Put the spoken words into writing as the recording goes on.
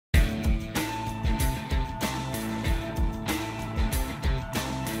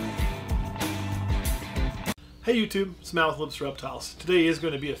Hey YouTube, it's Matt with Olympus Reptiles. Today is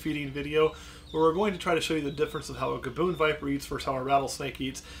going to be a feeding video where we're going to try to show you the difference of how a Gaboon viper eats versus how a rattlesnake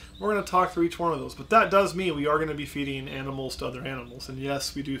eats. We're going to talk through each one of those, but that does mean we are going to be feeding animals to other animals. And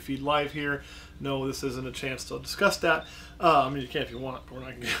yes, we do feed live here. No, this isn't a chance to discuss that. I mean, you can if you want, but we're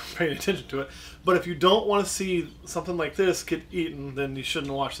not going to be paying attention to it. But if you don't want to see something like this get eaten, then you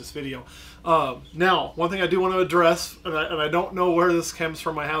shouldn't watch this video. Now, one thing I do want to address, and I don't know where this comes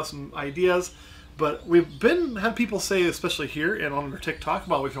from, I have some ideas. But we've had people say, especially here and on our TikTok,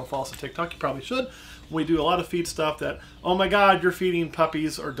 well, if you don't follow us on TikTok, you probably should. We do a lot of feed stuff that, oh my God, you're feeding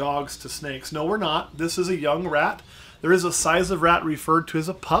puppies or dogs to snakes. No, we're not. This is a young rat. There is a size of rat referred to as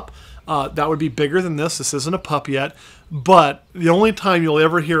a pup. That would be bigger than this. This isn't a pup yet. But the only time you'll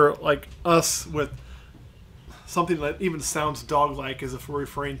ever hear like us with something that even sounds dog-like is if we're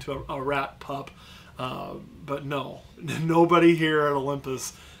referring to a rat pup. But no, nobody here at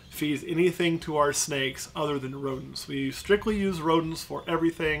Olympus feeds anything to our snakes other than rodents. We strictly use rodents for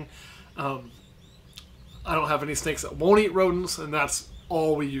everything. I don't have any snakes that won't eat rodents, and that's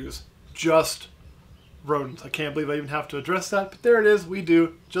all we use. Just rodents. I can't believe I even have to address that, but there it is. We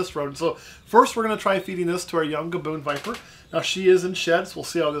do just rodents. So first we're going to try feeding this to our young Gaboon viper. Now she is in sheds. We'll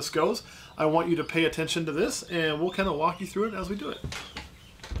see how this goes. I want you to pay attention to this, and we'll kind of walk you through it as we do it.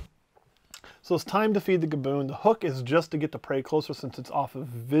 So it's time to feed the Gaboon. The hook is just to get the prey closer since it's off of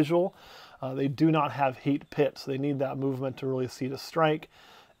visual. They do not have heat pits. They need that movement to really see the strike.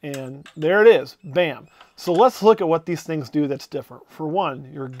 And there it is. Bam. So let's look at what these things do that's different. For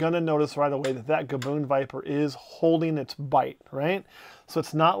one, you're going to notice right away that that Gaboon viper is holding its bite, right? So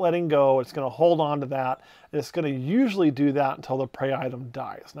it's not letting go. It's going to hold on to that. It's going to usually do that until the prey item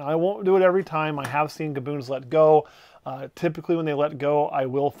dies. Now, I won't do it every time. I have seen Gaboons let go. Typically when they let go, I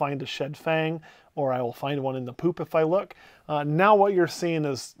will find a shed fang, or I will find one in the poop if I look. Now what you're seeing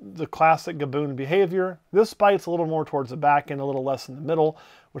is the classic Gaboon behavior. This bite's a little more towards the back end, a little less in the middle,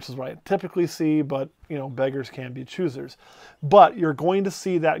 which is what I typically see, but you know, beggars can be choosers. But you're going to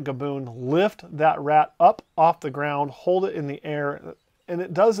see that Gaboon lift that rat up off the ground, hold it in the air, and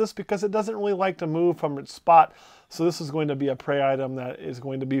it does this because it doesn't really like to move from its spot. So this is going to be a prey item that is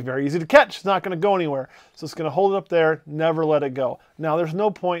going to be very easy to catch. It's not going to go anywhere. So it's going to hold it up there, never let it go. Now there's no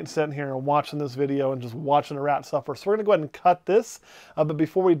point in sitting here and watching this video and just watching a rat suffer. So we're going to go ahead and cut this. But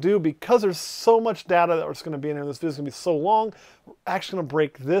before we do, because there's so much data that was going to be in here, this video is going to be so long, we're actually going to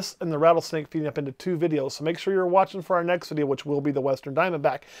break this and the rattlesnake feeding up into 2 videos. So make sure you're watching for our next video, which will be the Western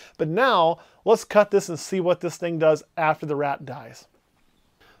Diamondback. But now let's cut this and see what this thing does after the rat dies.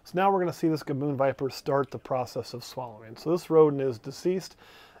 So now we're going to see this Gaboon viper start the process of swallowing. So this rodent is deceased,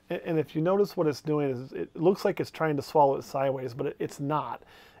 and if you notice what it's doing is it looks like it's trying to swallow it sideways, but it's not.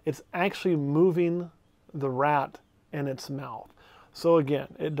 It's actually moving the rat in its mouth. So again,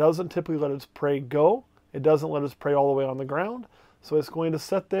 it doesn't typically let its prey go. It doesn't let its prey all the way on the ground. So it's going to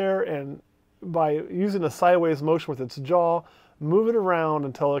sit there and by using a sideways motion with its jaw, move it around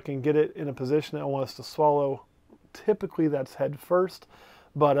until it can get it in a position that it wants to swallow. Typically that's head first.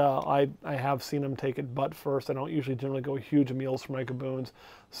 But I have seen them take it butt first. I don't usually generally go huge meals for my Gaboons,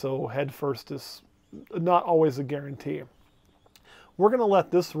 so head first is not always a guarantee. We're going to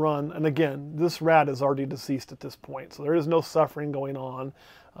let this run, and again, this rat is already deceased at this point, so there is no suffering going on.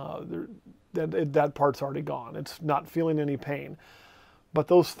 That part's already gone. It's not feeling any pain. But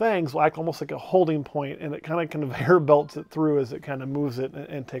those fangs will act almost like a holding point, and it kind of conveyor belts it through as it kind of moves it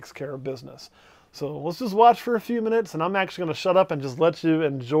and takes care of business. So let's just watch for a few minutes, and I'm actually going to shut up and just let you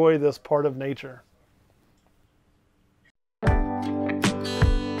enjoy this part of nature.